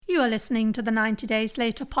You are listening to the 90 Days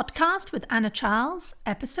Later podcast with Anna Charles,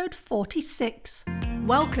 episode 46.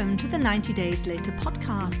 Welcome to the 90 Days Later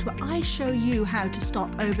podcast, where I show you how to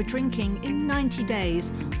stop over drinking in 90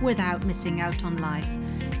 days without missing out on life.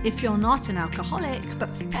 If you're not an alcoholic, but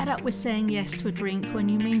fed up with saying yes to a drink when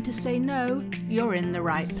you mean to say no, you're in the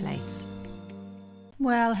right place.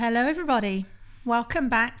 Well, hello everybody. Welcome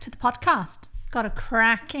back to the podcast. Got a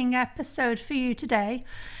cracking episode for you today.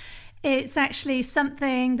 It's actually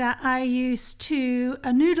something that I used to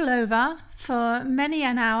noodle over for many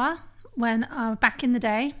an hour when back in the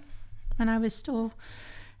day, when I was still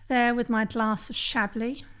there with my glass of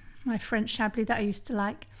Chablis, my French Chablis that I used to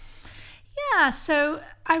like. Yeah, so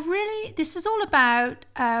this is all about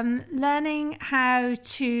learning how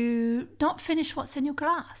to not finish what's in your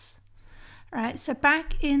glass, right? So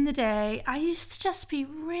back in the day, I used to just be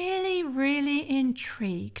really, really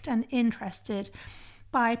intrigued and interested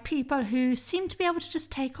by people who seemed to be able to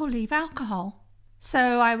just take or leave alcohol.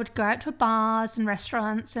 So I would go out to bars and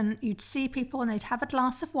restaurants and you'd see people and they'd have a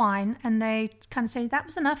glass of wine and they'd kind of say that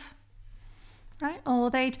was enough, right?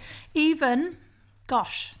 Or they'd even,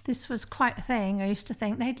 this was quite a thing. I used to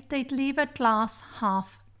think they'd leave a glass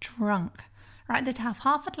half drunk, right? They'd have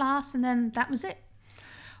half a glass and then that was it.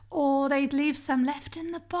 Or they'd leave some left in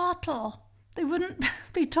the bottle. They wouldn't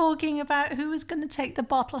be talking about who was going to take the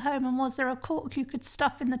bottle home and was there a cork you could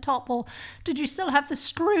stuff in the top, or did you still have the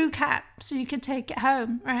screw cap so you could take it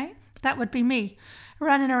home, right? That would be me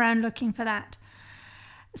running around looking for that.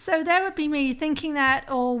 So there would be me thinking that,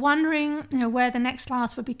 or wondering, where the next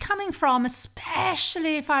glass would be coming from,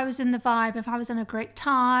 especially if I was in the vibe, if I was in a great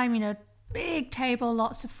time, big table,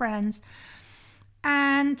 lots of friends.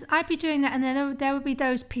 And I'd be doing that, and then there would be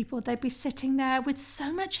those people, they'd be sitting there with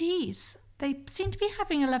so much ease. They seemed to be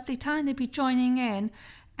having a lovely time. They'd be joining in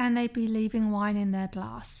and they'd be leaving wine in their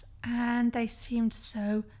glass. And they seemed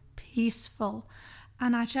so peaceful.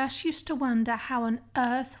 And I just used to wonder how on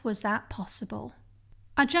earth was that possible?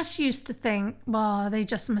 I just used to think, well, they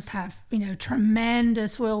just must have,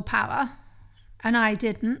 tremendous willpower. And I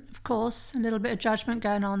didn't, of course, a little bit of judgment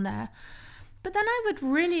going on there. But then I would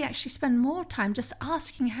really actually spend more time just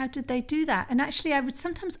asking how did they do that? And actually I would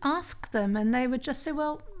sometimes ask them and they would just say,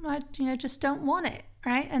 well, I just don't want it,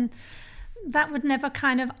 right? And that would never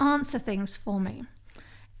kind of answer things for me.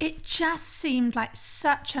 It just seemed like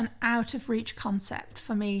such an out of reach concept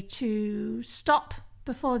for me to stop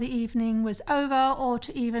before the evening was over or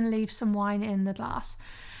to even leave some wine in the glass.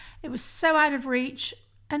 It was so out of reach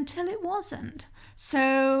until it wasn't.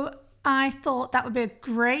 So I thought that would be a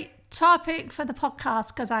great topic for the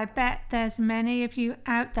podcast, because I bet there's many of you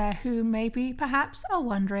out there who maybe perhaps are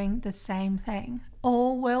wondering the same thing.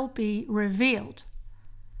 All will be revealed.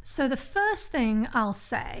 So the first thing I'll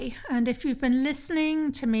say, and if you've been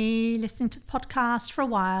listening to the podcast for a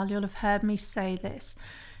while, you'll have heard me say this,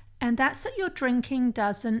 and that's that your drinking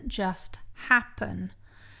doesn't just happen.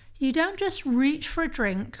 You don't just reach for a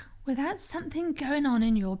drink without something going on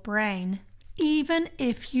in your brain, even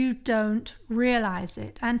if you don't realize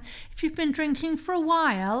it. And if you've been drinking for a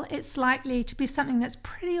while, it's likely to be something that's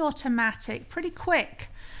pretty automatic, pretty quick,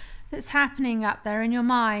 that's happening up there in your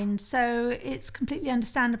mind. So it's completely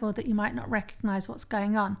understandable that you might not recognize what's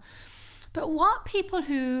going on. But what people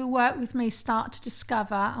who work with me start to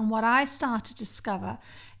discover, and what I start to discover,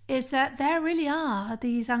 is that there really are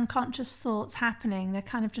these unconscious thoughts happening. They're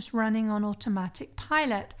kind of just running on automatic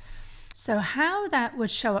pilot. So how that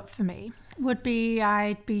would show up for me would be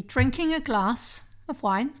I'd be drinking a glass of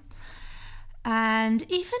wine, and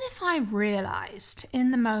even if I realized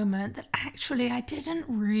in the moment that actually I didn't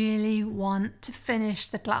really want to finish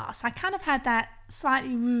the glass, I kind of had that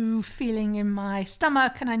slightly woo feeling in my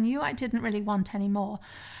stomach and I knew I didn't really want any more,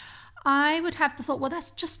 I would have the thought, well,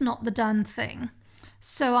 that's just not the done thing.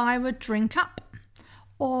 So I would drink up,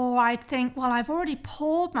 or I'd think, well, I've already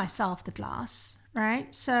poured myself the glass,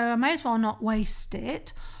 right? So I may as well not waste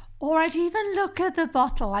it. Or I'd even look at the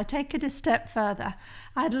bottle. I'd take it a step further.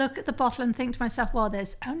 I'd look at the bottle and think to myself, well,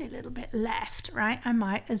 there's only a little bit left, right? I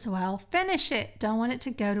might as well finish it. Don't want it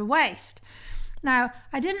to go to waste. Now,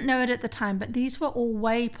 I didn't know it at the time, but these were all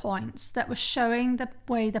waypoints that were showing the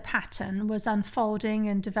way the pattern was unfolding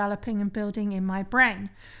and developing and building in my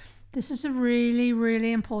brain. This is a really,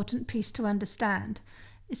 really important piece to understand.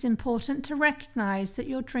 It's important to recognize that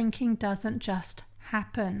your drinking doesn't just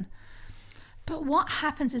happen. But what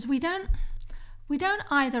happens is we don't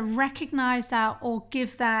either recognize that or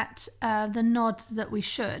give that the nod that we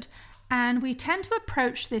should. And we tend to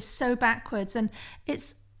approach this so backwards. And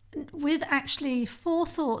it's with actually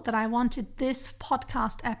forethought that I wanted this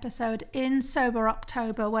podcast episode in Sober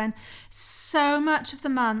October, when so much of the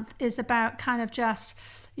month is about kind of just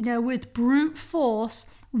with brute force,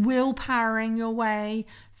 willpowering your way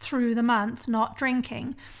through the month, not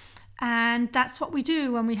drinking. And that's what we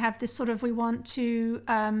do when we have this we want to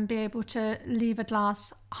be able to leave a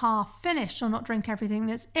glass half finished or not drink everything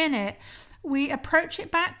that's in it. We approach it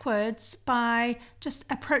backwards by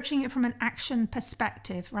just approaching it from an action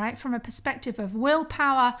perspective, right? From a perspective of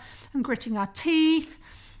willpower and gritting our teeth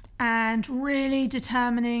and really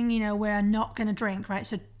determining, we're not going to drink, right?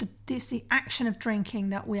 So it's the action of drinking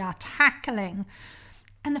that we are tackling.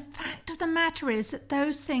 And the fact of the matter is that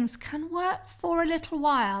those things can work for a little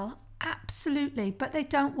while, absolutely, but they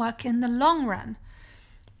don't work in the long run.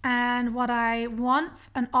 And what I want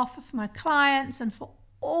and offer for my clients and for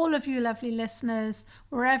all of you lovely listeners,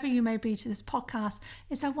 wherever you may be to this podcast,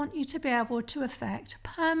 is I want you to be able to effect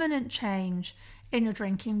permanent change in your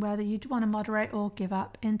drinking, whether you want to moderate or give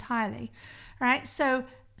up entirely, right? So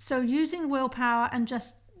using willpower and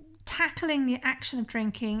just tackling the action of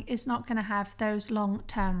drinking is not going to have those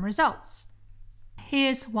long-term results.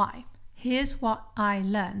 Here's why. Here's what I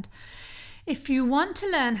learned. If you want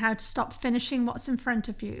to learn how to stop finishing what's in front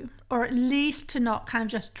of you, or at least to not kind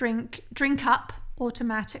of just drink up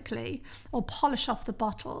automatically or polish off the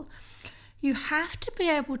bottle, you have to be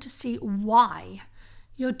able to see why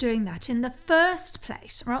you're doing that in the first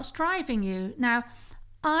place, or else driving you. Now,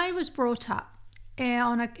 I was brought up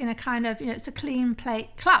in a kind of, it's a clean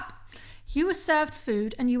plate club. You were served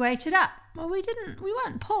food and you ate it up. Well, we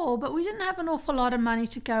weren't poor, but we didn't have an awful lot of money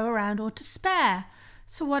to go around or to spare.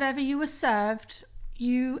 So whatever you were served,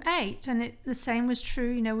 you ate. And the same was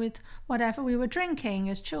true, with whatever we were drinking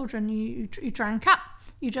as children. You drank up.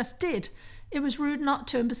 You just did. It was rude not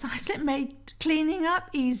to. And besides, it made cleaning up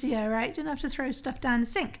easier, right? You didn't have to throw stuff down the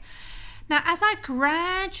sink. Now, as I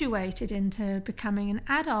graduated into becoming an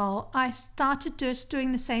adult, I started just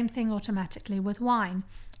doing the same thing automatically with wine.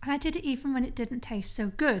 And I did it even when it didn't taste so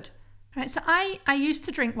good. Right, so I used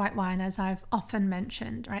to drink white wine, as I've often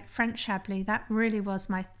mentioned, right? French Chablis, that really was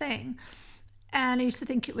my thing. And I used to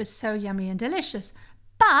think it was so yummy and delicious.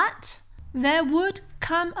 But there would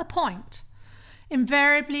come a point,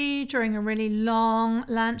 invariably during a really long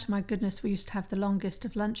lunch, my goodness, we used to have the longest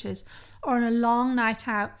of lunches, or on a long night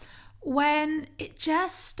out, when it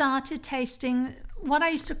just started tasting what I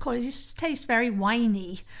used to call, it used to taste very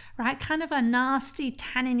winey, right? Kind of a nasty,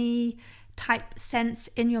 tanniny type sense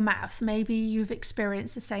in your mouth. Maybe you've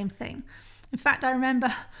experienced the same thing. In fact, I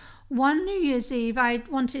remember one New Year's Eve, I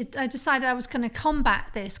decided I was going to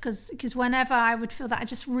combat this because whenever I would feel that, I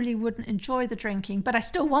just really wouldn't enjoy the drinking, but I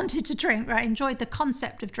still wanted to drink, right? I enjoyed the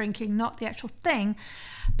concept of drinking, not the actual thing.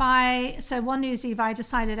 So one New Year's Eve, I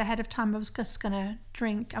decided ahead of time I was just going to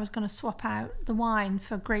drink. I was going to swap out the wine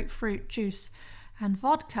for grapefruit juice and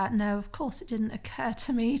vodka. No, of course, it didn't occur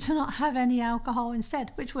to me to not have any alcohol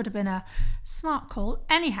instead, which would have been a smart call.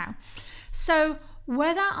 Anyhow, so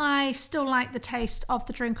whether I still like the taste of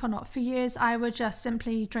the drink or not, for years I would just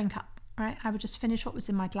simply drink up, right? I would just finish what was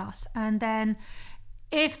in my glass. And then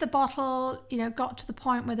if the bottle, got to the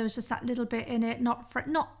point where there was just that little bit in it, not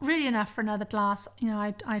really enough for another glass,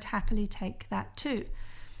 I'd happily take that too.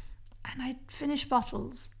 And I'd finish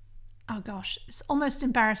bottles. Oh gosh, it's almost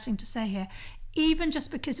embarrassing to say here, even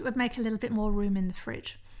just because it would make a little bit more room in the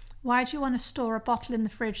fridge. Why do you want to store a bottle in the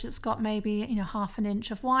fridge that's got maybe, half an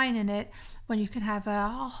inch of wine in it when you could have a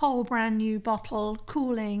whole brand new bottle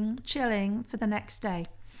cooling, chilling for the next day?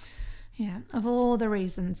 Yeah, of all the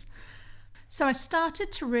reasons. So I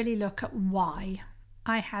started to really look at why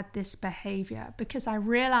I had this behavior, because I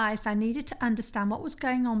realized I needed to understand what was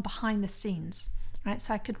going on behind the scenes, right?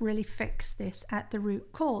 So I could really fix this at the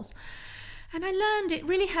root cause. And I learned it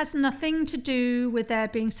really has nothing to do with there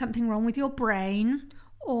being something wrong with your brain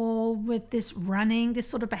or with this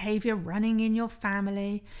sort of behavior running in your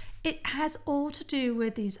family. It has all to do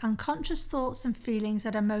with these unconscious thoughts and feelings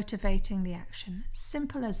that are motivating the action.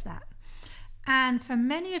 Simple as that. And for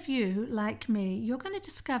many of you, like me, you're going to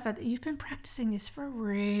discover that you've been practicing this for a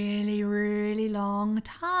really, really long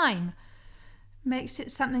time. Makes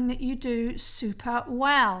it something that you do super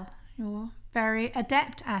well. You're very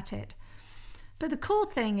adept at it. But the cool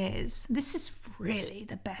thing is, this is really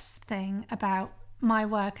the best thing about my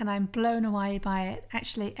work, and I'm blown away by it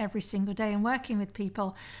actually every single day in working with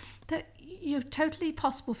people, that you're totally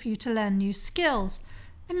possible for you to learn new skills.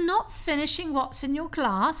 And not finishing what's in your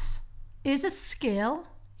glass is a skill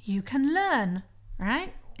you can learn,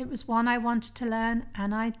 right? It was one I wanted to learn,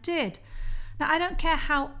 and I did. Now, I don't care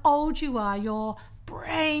how old you are, your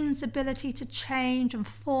brain's ability to change and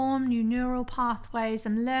form new neural pathways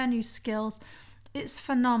and learn new skills, it's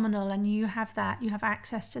phenomenal, and you have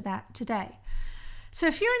access to that today. So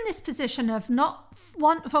if you're in this position of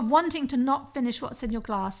wanting to not finish what's in your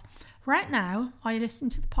glass, right now, while you're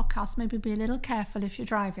listening to the podcast, maybe be a little careful if you're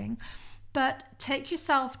driving, but take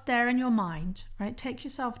yourself there in your mind, right? Take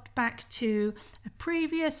yourself back to a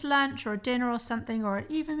previous lunch or a dinner or something, or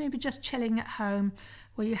even maybe just chilling at home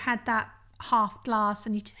where you had that half glass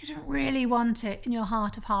and you didn't really want it in your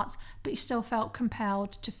heart of hearts, but you still felt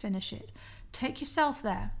compelled to finish it. Take yourself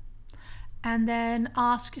there and then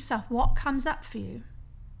ask yourself what comes up for you,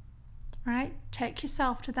 right? Take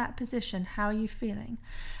yourself to that position. How are you feeling?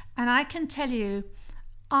 And I can tell you,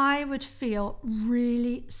 I would feel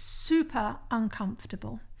really super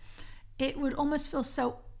uncomfortable. It would almost feel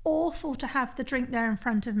so awful to have the drink there in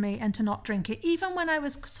front of me and to not drink it. Even when I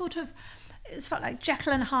was it felt like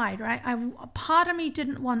Jekyll and Hyde, right? Part of me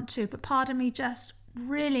didn't want to, but part of me just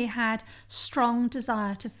really had strong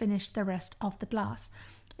desire to finish the rest of the glass,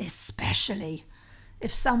 especially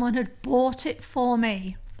if someone had bought it for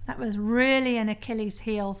me. That was really an Achilles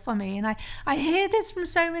heel for me. And I hear this from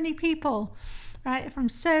so many people, right? From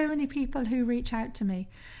so many people who reach out to me.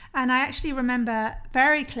 And I actually remember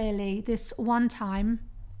very clearly this one time.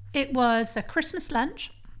 It was a Christmas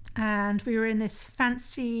lunch and we were in this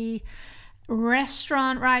fancy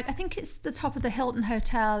restaurant, right? I think it's the top of the Hilton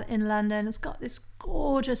Hotel in London. It's got this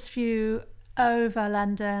gorgeous view over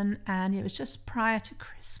London, and it was just prior to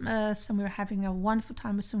Christmas, and we were having a wonderful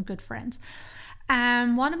time with some good friends.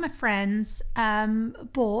 And one of my friends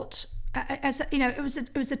bought,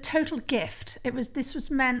 it was a total gift. This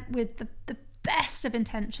was meant with the best of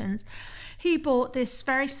intentions. He bought this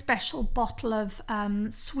very special bottle of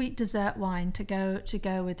sweet dessert wine to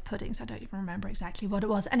go with puddings. I don't even remember exactly what it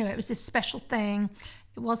was. Anyway, it was this special thing.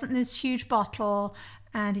 It wasn't this huge bottle,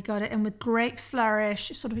 and he got it in with great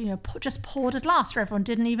flourish. Sort of, just poured a glass for everyone.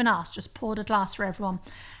 Didn't even ask, just poured a glass for everyone.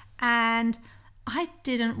 And I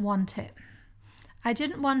didn't want it. I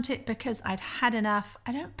didn't want it because I'd had enough.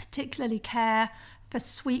 I don't particularly care for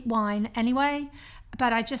sweet wine anyway,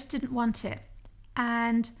 but I just didn't want it.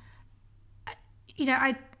 And,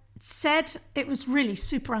 I said it was really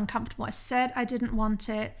super uncomfortable. I said I didn't want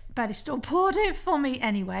it, but he still poured it for me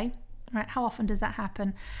anyway. Right? How often does that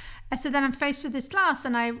happen? And so then I'm faced with this glass,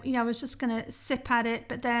 and I was just going to sip at it,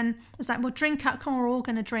 but then I was like, well, drink up. Come on, we're all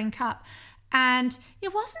going to drink up. And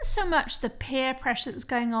it wasn't so much the peer pressure that was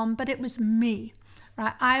going on, but it was me.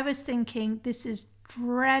 Right? I was thinking, this is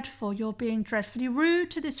dreadful. You're being dreadfully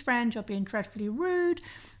rude to this friend. You're being dreadfully rude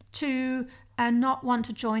to not want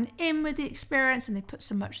to join in with the experience. And they put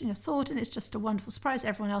so much thought in. It's just a wonderful surprise.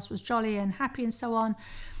 Everyone else was jolly and happy and so on.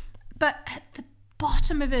 But at the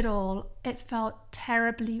bottom of it all, it felt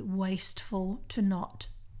terribly wasteful to not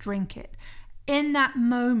drink it. In that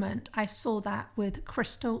moment, I saw that with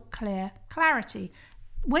crystal clear clarity.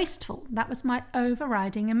 Wasteful. That was my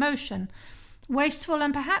overriding emotion. Wasteful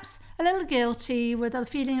and perhaps a little guilty, with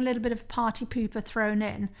feeling a little bit of a party pooper thrown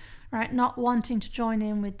in, right? Not wanting to join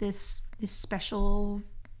in with this special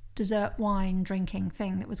dessert wine drinking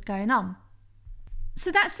thing that was going on.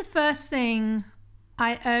 So that's the first thing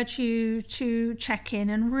I urge you to check in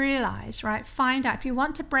and realize, right? Find out if you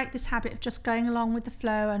want to break this habit of just going along with the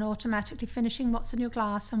flow and automatically finishing what's in your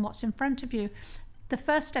glass and what's in front of you. The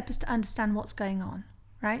first step is to understand what's going on.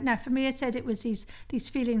 Right? Now, for me, I said it was these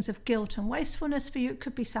feelings of guilt and wastefulness. For you, it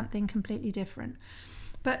could be something completely different.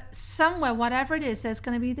 But somewhere, whatever it is, there's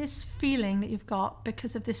going to be this feeling that you've got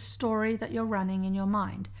because of this story that you're running in your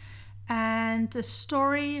mind. And the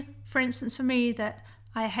story, for instance, for me, that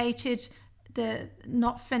I hated the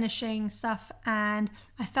not finishing stuff and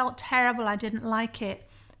I felt terrible, I didn't like it,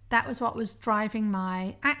 that was what was driving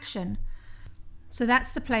my action. So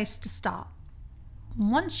that's the place to start.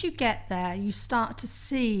 Once you get there, you start to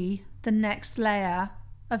see the next layer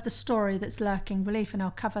of the story that's lurking beneath, and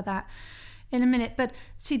I'll cover that in a minute. But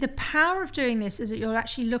see, the power of doing this is that you're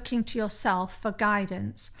actually looking to yourself for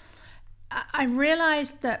guidance. I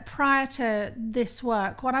realized that prior to this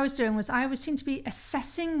work, what I was doing was I would seem to be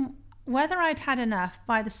assessing whether I'd had enough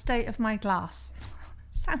by the state of my glass.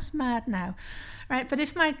 Sounds mad now, right? But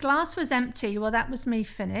if my glass was empty, well, that was me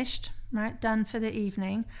finished, right? Done for the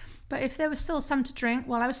evening. But if there was still some to drink,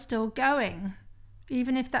 well, I was still going,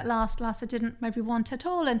 even if that last glass I didn't maybe want at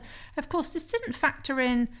all. And of course, this didn't factor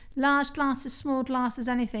in large glasses, small glasses,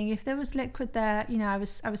 anything. If there was liquid there, I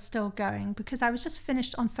was still going because I was just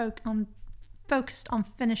focused on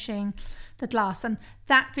finishing the glass, and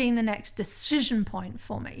that being the next decision point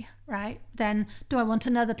for me, right? Then do I want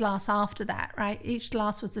another glass after that, right? Each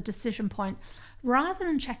glass was a decision point rather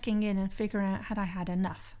than checking in and figuring out had I had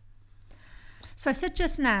enough. So I said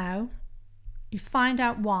just now, you find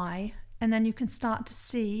out why, and then you can start to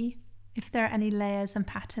see if there are any layers and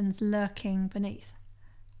patterns lurking beneath.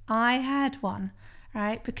 I had one,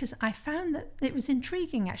 right? Because I found that it was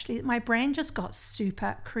intriguing, actually, that my brain just got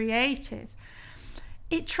super creative.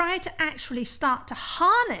 It tried to actually start to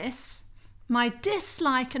harness my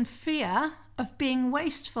dislike and fear of being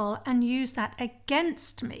wasteful and use that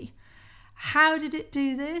against me. How did it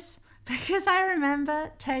do this? Because I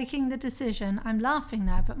remember taking the decision, I'm laughing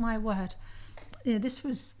now, but my word, this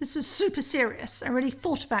was super serious. I really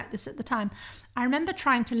thought about this at the time. I remember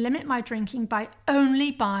trying to limit my drinking by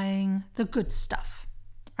only buying the good stuff,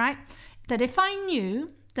 right? That if I knew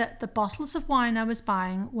that the bottles of wine I was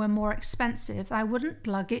buying were more expensive, I wouldn't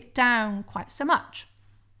lug it down quite so much.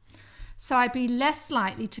 So I'd be less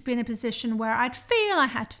likely to be in a position where I'd feel I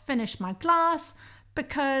had to finish my glass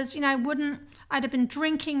because, I'd have been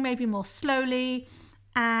drinking maybe more slowly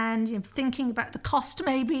and thinking about the cost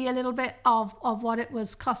maybe a little bit of what it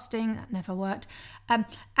was costing. That never worked. And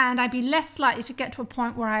I'd be less likely to get to a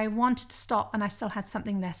point where I wanted to stop and I still had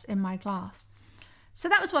something less in my glass. So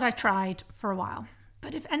that was what I tried for a while.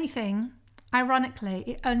 But if anything, ironically,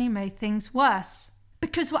 it only made things worse.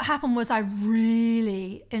 Because what happened was I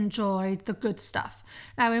really enjoyed the good stuff.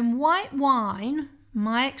 Now in white wine,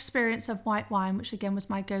 my experience of white wine, which again was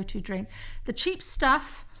my go-to drink, the cheap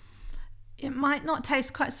stuff, it might not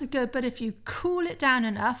taste quite so good, but if you cool it down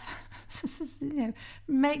enough,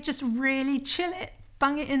 just really chill it,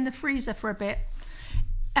 bung it in the freezer for a bit,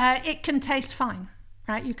 it can taste fine,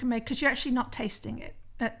 right? You can make, because you're actually not tasting it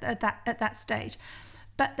at that stage.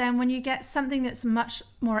 But then when you get something that's much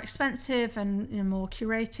more expensive and more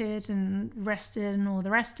curated and rested and all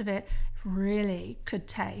the rest of it, really could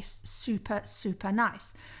taste super, super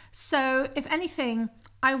nice. So if anything,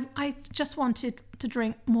 I just wanted to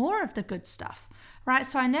drink more of the good stuff, right?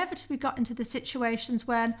 So I inevitably got into the situations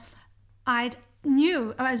when I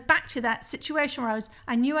was back to that situation where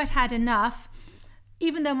I knew I'd had enough,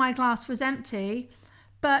 even though my glass was empty,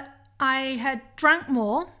 but I had drank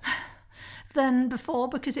more than before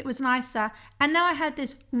because it was nicer. And now I had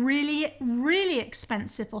this really, really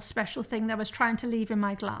expensive or special thing that I was trying to leave in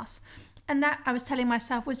my glass. And that I was telling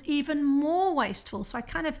myself was even more wasteful. So I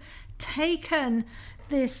kind of taken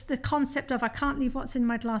the concept of I can't leave what's in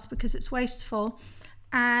my glass because it's wasteful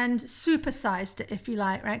and supersized it, if you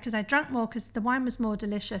like, right? Because I drank more because the wine was more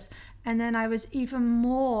delicious. And then I was even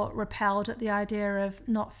more repelled at the idea of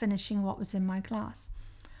not finishing what was in my glass.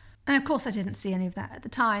 And of course I didn't see any of that at the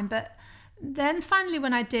time, but then finally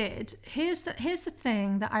when I did, here's the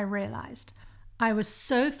thing that I realized. I was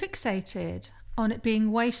so fixated on it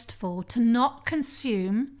being wasteful to not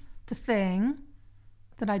consume the thing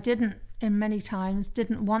that I didn't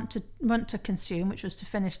want to consume, which was to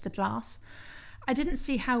finish the glass. I didn't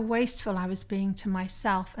see how wasteful I was being to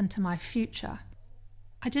myself and to my future.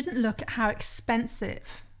 I didn't look at how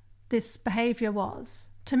expensive this behavior was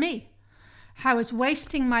to me, how I was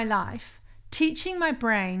wasting my life, teaching my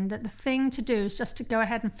brain that the thing to do is just to go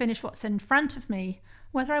ahead and finish what's in front of me,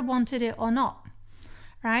 whether I wanted it or not,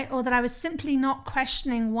 right? Or that I was simply not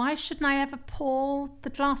questioning, why shouldn't I ever pour the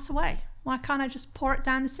glass away? Why can't I just pour it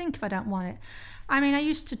down the sink if I don't want it? I mean, I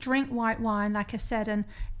used to drink white wine, like I said, and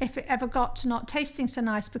if it ever got to not tasting so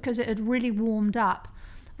nice because it had really warmed up,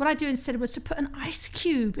 what I do instead was to put an ice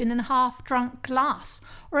cube in a half-drunk glass.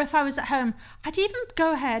 Or if I was at home, I'd even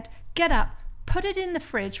go ahead, get up, put it in the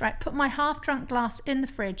fridge, right? Put my half-drunk glass in the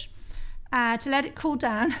fridge to let it cool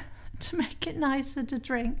down, to make it nicer to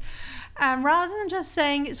drink. Rather than just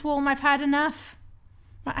saying it's warm, I've had enough.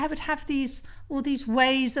 Right? I would have all these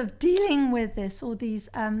ways of dealing with this, all these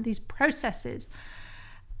processes.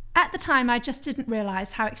 At the time, I just didn't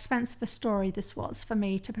realize how expensive a story this was for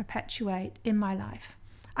me to perpetuate in my life.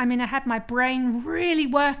 I mean, I had my brain really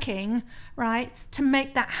working, right, to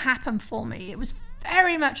make that happen for me. It was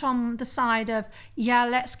very much on the side of, yeah,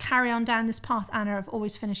 let's carry on down this path, Anna, of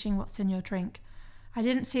always finishing what's in your drink. I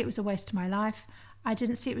didn't see it was a waste of my life. I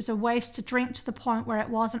didn't see it was a waste to drink to the point where it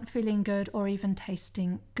wasn't feeling good or even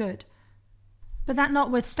tasting good. But that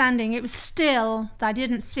notwithstanding, it was still, that I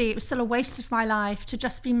didn't see, it was still a waste of my life to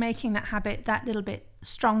just be making that habit that little bit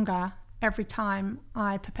stronger every time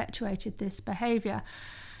I perpetuated this behavior.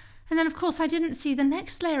 And then, of course, I didn't see the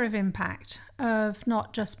next layer of impact of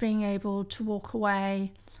not just being able to walk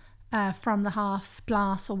away from the half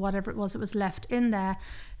glass or whatever it was that was left in there,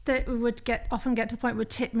 that would often get to the point would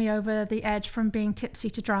tip me over the edge from being tipsy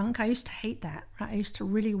to drunk. I used to hate that, right? I used to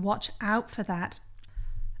really watch out for that.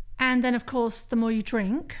 And then, of course, the more you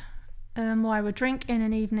drink, the more I would drink in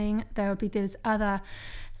an evening, there would be those other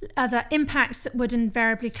impacts that would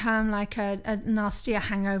invariably come, like a nastier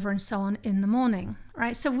hangover and so on in the morning,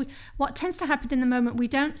 right? So what tends to happen in the moment, we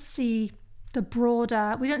don't see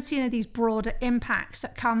we don't see any of these broader impacts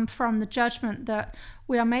that come from the judgment that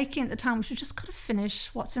we are making at the time, which we've just got to finish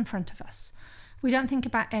what's in front of us. We don't think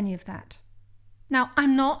about any of that. Now,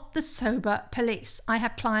 I'm not the sober police. I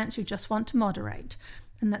have clients who just want to moderate,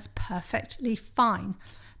 and that's perfectly fine.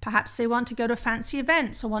 Perhaps they want to go to fancy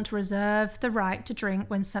events or want to reserve the right to drink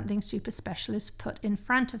when something super special is put in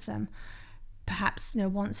front of them. Perhaps,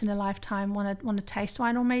 once in a lifetime want to taste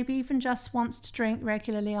wine, or maybe even just wants to drink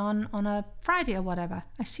regularly on a Friday or whatever.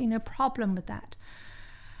 I see no problem with that.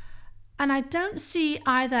 And I don't see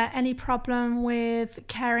either any problem with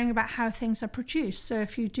caring about how things are produced. So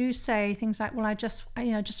if you do say things like, well, I just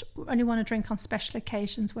only want to drink on special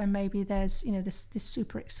occasions when maybe there's, this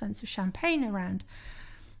super expensive champagne around.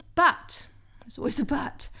 But, there's always a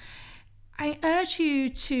but, I urge you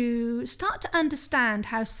to start to understand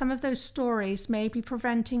how some of those stories may be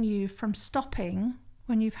preventing you from stopping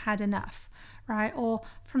when you've had enough, right? Or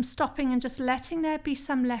from stopping and just letting there be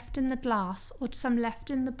some left in the glass or some left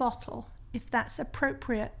in the bottle, if that's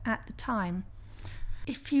appropriate at the time.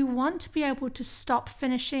 If you want to be able to stop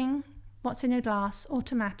finishing what's in your glass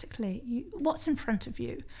automatically, what's in front of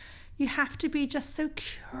you, you have to be just so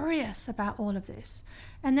curious about all of this.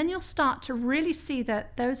 And then you'll start to really see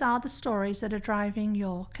that those are the stories that are driving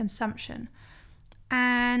your consumption.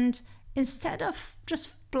 And instead of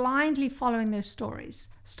just blindly following those stories,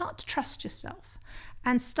 start to trust yourself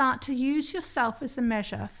and start to use yourself as a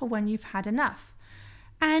measure for when you've had enough.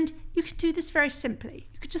 And you can do this very simply.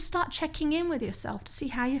 You could just start checking in with yourself to see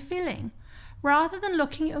how you're feeling, rather than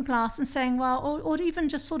looking at your glass and saying, well, or even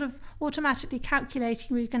just sort of automatically calculating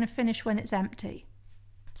where you're going to finish when it's empty.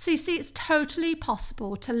 So you see, it's totally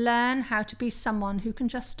possible to learn how to be someone who can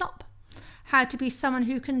just stop, how to be someone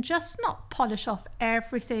who can just not polish off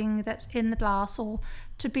everything that's in the glass, or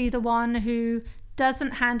to be the one who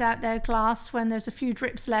doesn't hand out their glass when there's a few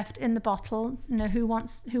drips left in the bottle. Who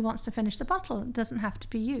wants to finish the bottle? It doesn't have to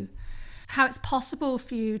be you. How it's possible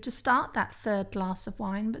for you to start that third glass of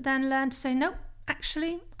wine, but then learn to say, nope,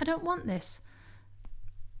 actually, I don't want this.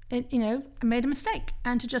 I made a mistake,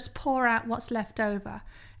 and to just pour out what's left over.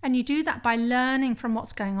 And you do that by learning from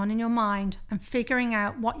what's going on in your mind and figuring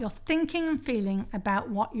out what you're thinking and feeling about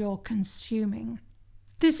what you're consuming.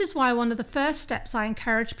 This is why one of the first steps I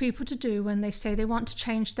encourage people to do when they say they want to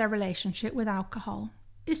change their relationship with alcohol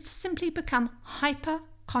is to simply become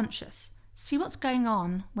hyper-conscious. See what's going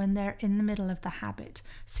on when they're in the middle of the habit.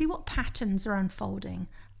 See what patterns are unfolding.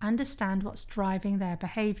 Understand what's driving their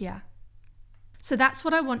behavior. So that's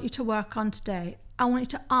what I want you to work on today. I want you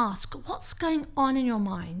to ask, what's going on in your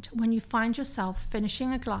mind when you find yourself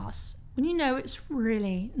finishing a glass, when you know it's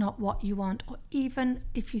really not what you want, or even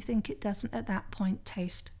if you think it doesn't at that point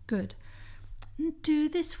taste good. And do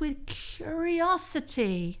this with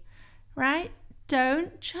curiosity, right?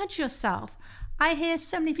 Don't judge yourself. I hear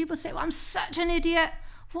so many people say, well, I'm such an idiot.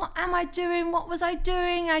 What am I doing? What was I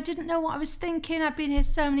doing? I didn't know what I was thinking. I've been here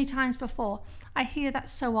so many times before. I hear that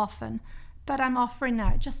so often, but I'm offering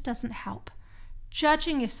now. It just doesn't help.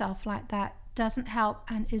 Judging yourself like that doesn't help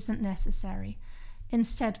and isn't necessary.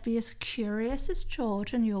 Instead, be as curious as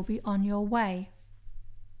George and you'll be on your way.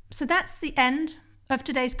 So that's the end of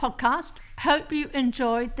today's podcast. Hope you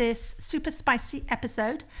enjoyed this super spicy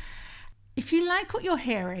episode. If you like what you're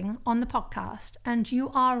hearing on the podcast and you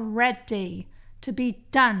are ready to be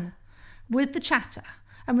done with the chatter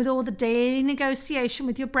and with all the daily negotiation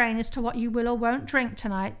with your brain as to what you will or won't drink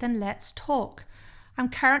tonight, then let's talk. I'm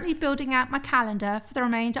currently building out my calendar for the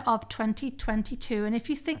remainder of 2022, and if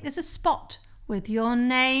you think there's a spot with your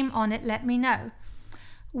name on it, let me know.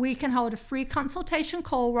 We can hold a free consultation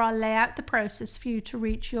call where I'll lay out the process for you to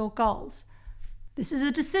reach your goals. This is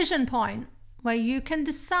a decision point where you can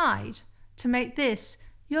decide to make this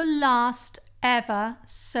your last ever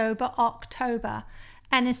sober October,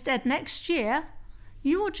 and instead next year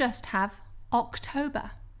you will just have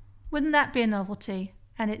October. Wouldn't that be a novelty?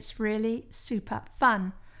 And it's really super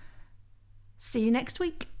fun. See you next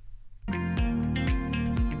week.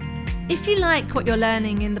 If you like what you're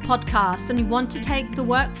learning in the podcast and you want to take the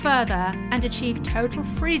work further and achieve total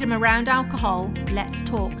freedom around alcohol, let's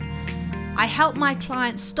talk. I help my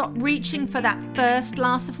clients stop reaching for that first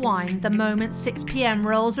glass of wine the moment 6 p.m.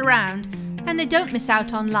 rolls around and they don't miss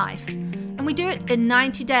out on life. And we do it in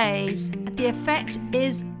 90 days. The effect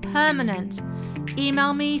is permanent.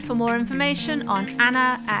 Email me for more information on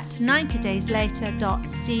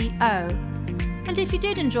anna@90dayslater.co. And if you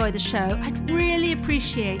did enjoy the show, I'd really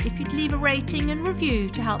appreciate if you'd leave a rating and review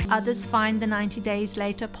to help others find the 90 Days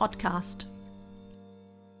Later podcast.